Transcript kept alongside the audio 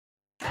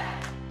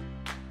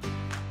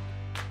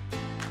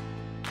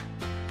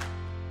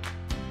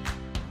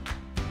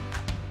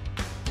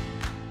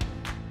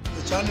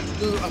channel.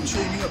 Today I'm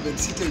showing you a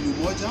bedsitter in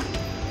Umoja,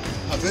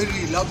 a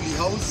very lovely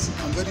house.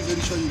 I'm very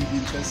sure you'll be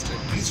interested.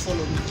 Please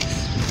follow me.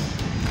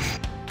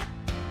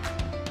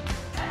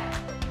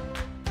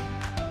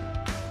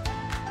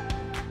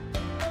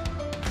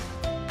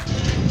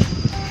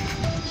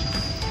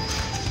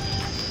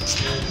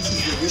 This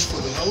is the gate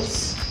for the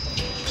house.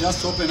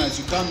 Just open as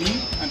you come in,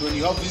 and when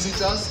you have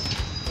visitors,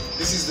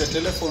 this is the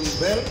telephone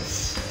bell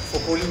for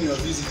calling your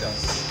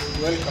visitors.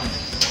 Welcome.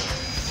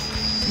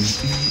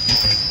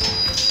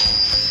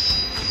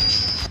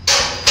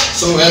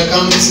 So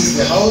welcome, this is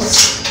the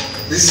house.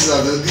 These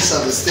are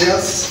the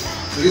stairs.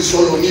 Please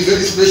follow me,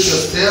 very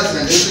spacious stairs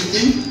and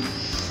everything.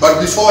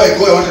 But before I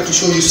go, I wanted to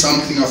show you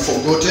something I've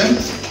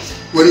forgotten.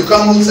 When you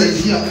come outside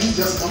here, please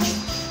just come.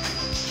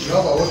 You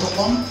have a water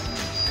pump,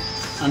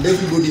 and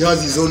everybody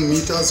has his own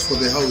meters for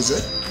the house.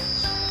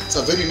 It's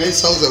a very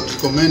nice house. I would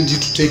recommend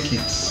you to take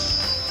it.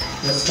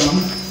 Just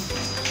come.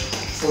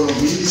 Follow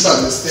me. These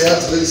are the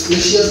stairs, very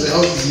spacious. The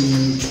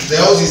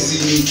house is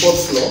in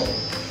 4th floor.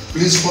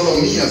 Please follow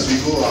me as we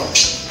go up.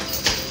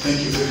 Thank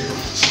you very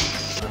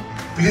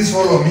much. Please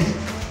follow me.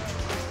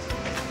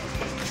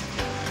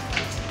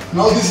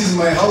 Now this is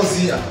my house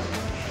here.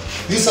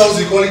 This house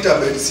we call it a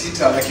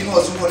bedsitter. Lakini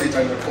wazungu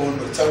wanaitanga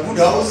condo. It's a good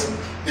house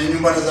and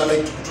nyumba naza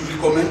like to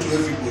recommend to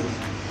everybody.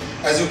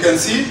 As you can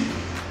see,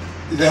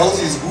 the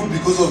house is good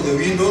because of the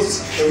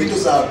windows. The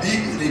windows are big.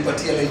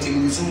 Inaipatia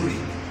lighting nzuri.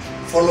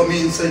 Follow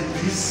me inside,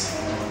 please.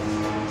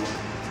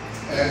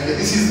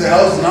 This is the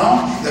house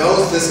now.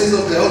 The size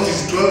of the house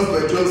is 12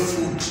 by 12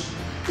 foot.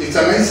 It's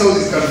a nice house.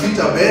 It can fit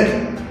a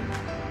bed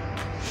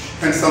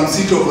and some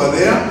seat over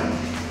there.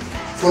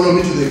 Follow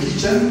me to the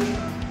kitchen.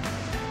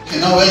 Okay,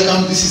 now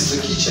welcome. This is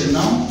the kitchen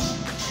now.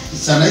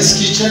 It's a nice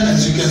kitchen.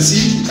 As you can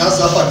see, it has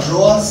upper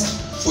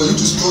drawers for you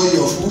to store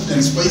your food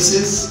and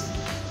spices.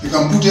 You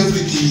can put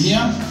everything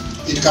here.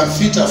 It can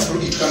fit a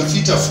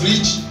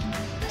fridge,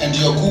 and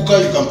your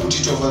cooker, you can put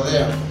it over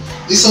there.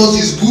 This house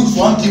is good.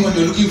 One thing, when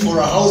you're looking for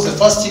a house, the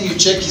first thing you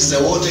check is the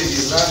water it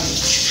is running.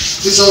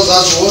 This house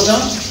has water,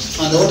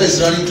 and the water is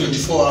running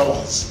 24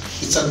 hours.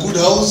 It's a good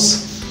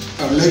house.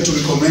 I would like to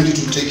recommend you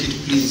to take it,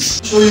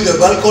 please. Show you the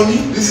balcony.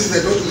 This is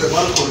the door to the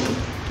balcony.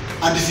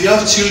 And if you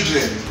have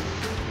children,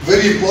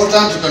 very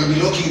important, you can be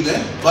locking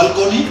the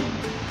balcony,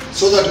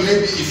 so that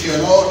maybe if your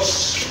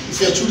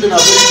children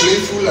are very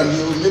playful and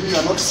maybe you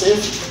are not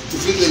safe, you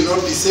feel they will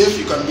not be safe,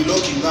 you can be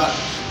locking that.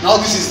 Now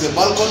this is the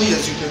balcony,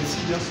 as you can see.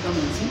 Just come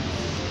and see.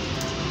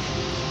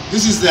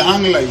 This is the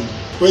hang line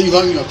where you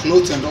hang your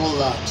clothes and all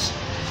that.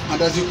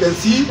 And as you can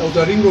see,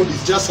 Outer Ring Road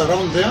is just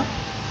around there.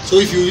 So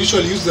if you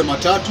usually use the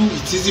matatu,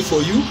 it's easy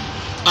for you.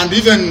 And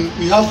even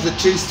we have the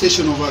train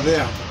station over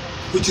there,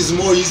 which is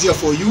more easier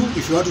for you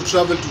if you want to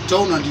travel to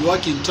town and you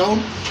work in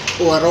town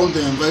or around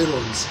the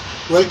environs.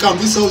 Welcome.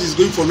 This house is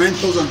going for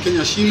 9,000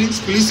 Kenya shillings.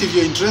 Please, if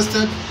you're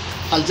interested,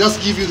 I'll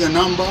just give you the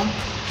number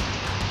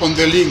on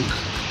the link.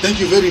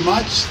 Thank you very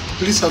much.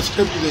 Please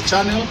subscribe to the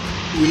channel.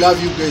 We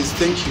love you guys.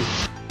 Thank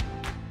you.